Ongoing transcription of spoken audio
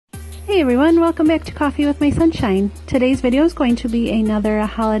Hey everyone, welcome back to Coffee with My Sunshine. Today's video is going to be another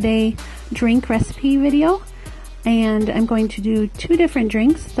holiday drink recipe video, and I'm going to do two different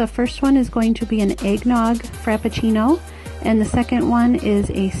drinks. The first one is going to be an Eggnog Frappuccino, and the second one is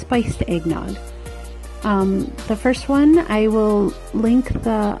a Spiced Eggnog. The first one, I will link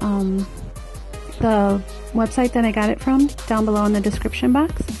the website that I got it from down below in the description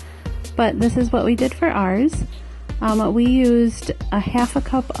box, but this is what we did for ours. We used a half a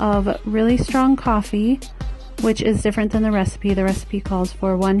cup of really strong coffee, which is different than the recipe. The recipe calls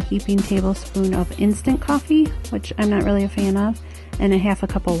for 1 heaping tablespoon of instant coffee, which I'm not really a fan of, and a half a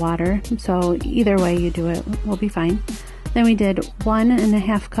cup of water. So either way you do it will be fine. Then we did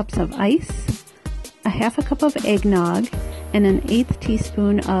 1.5 cups of ice, a half a cup of eggnog, and an 1/8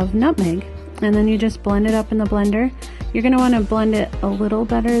 teaspoon of nutmeg. And then you just blend it up in the blender. You're going to want to blend it a little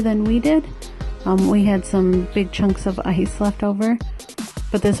better than we did. We had some big chunks of ice left over,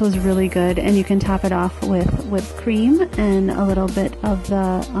 but this was really good, and you can top it off with whipped cream and a little bit of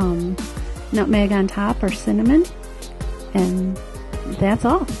the nutmeg on top, or cinnamon, and that's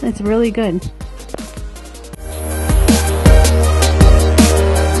all. It's really good.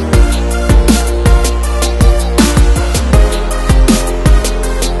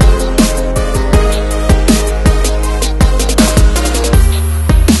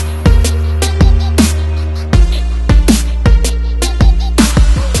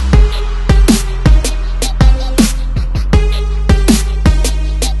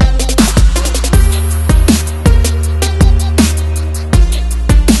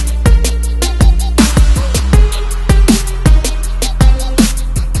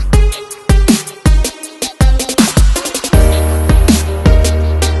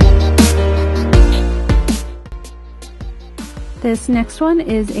 This next one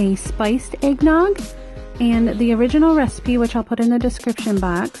is a spiced eggnog, and the original recipe, which I'll put in the description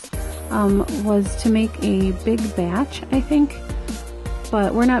box, was to make a big batch, I think,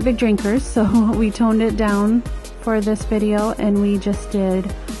 but we're not big drinkers, so we toned it down for this video, and we just did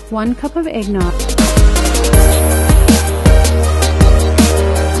 1 cup of eggnog.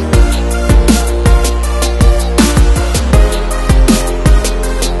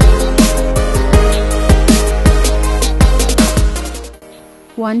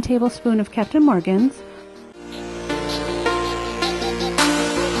 1 tablespoon of Captain Morgan's,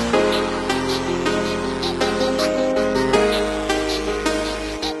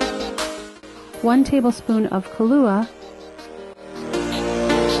 1 tablespoon of Kahlua,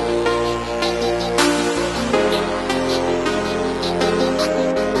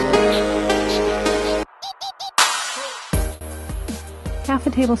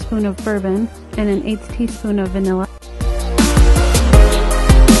 1/2 tablespoon of bourbon, and an 1/8 teaspoon of vanilla.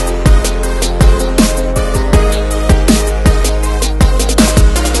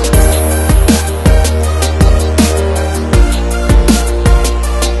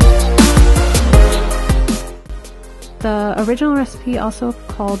 The original recipe also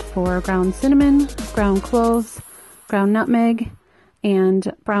called for ground cinnamon, ground cloves, ground nutmeg,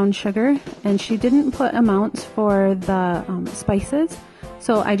 and brown sugar, and she didn't put amounts for the spices,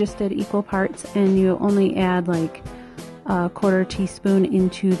 so I just did equal parts, and you only add like a 1/4 teaspoon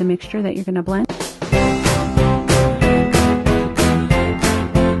into the mixture that you're going to blend.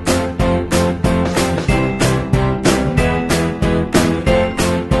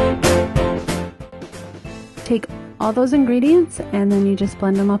 Take all those ingredients, and then you just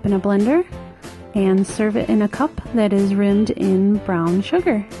blend them up in a blender and serve it in a cup that is rimmed in brown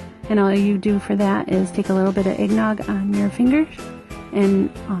sugar. And all you do for that is take a little bit of eggnog on your fingers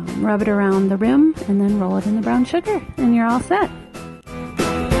and rub it around the rim, and then roll it in the brown sugar, and you're all set.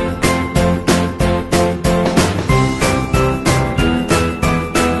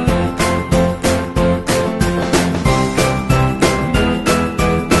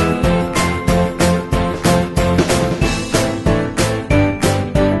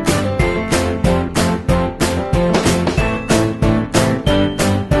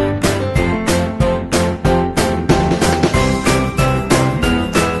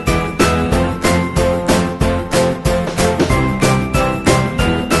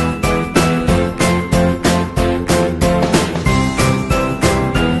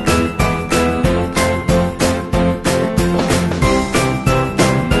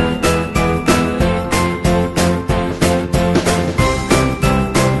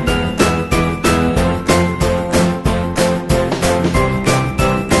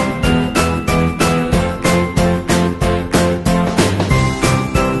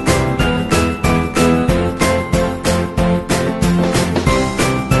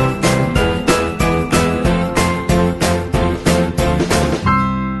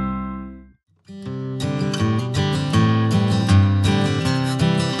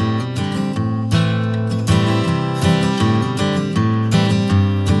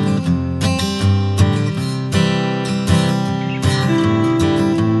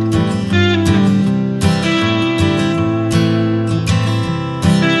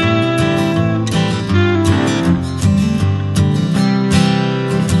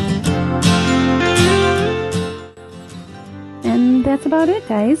 that's about it,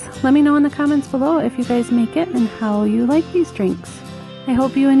 guys. Let me know in the comments below if you guys make it and how you like these drinks. I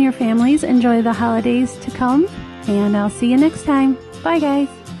hope you and your families enjoy the holidays to come, and I'll see you next time. Bye,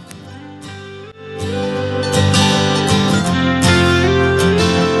 guys.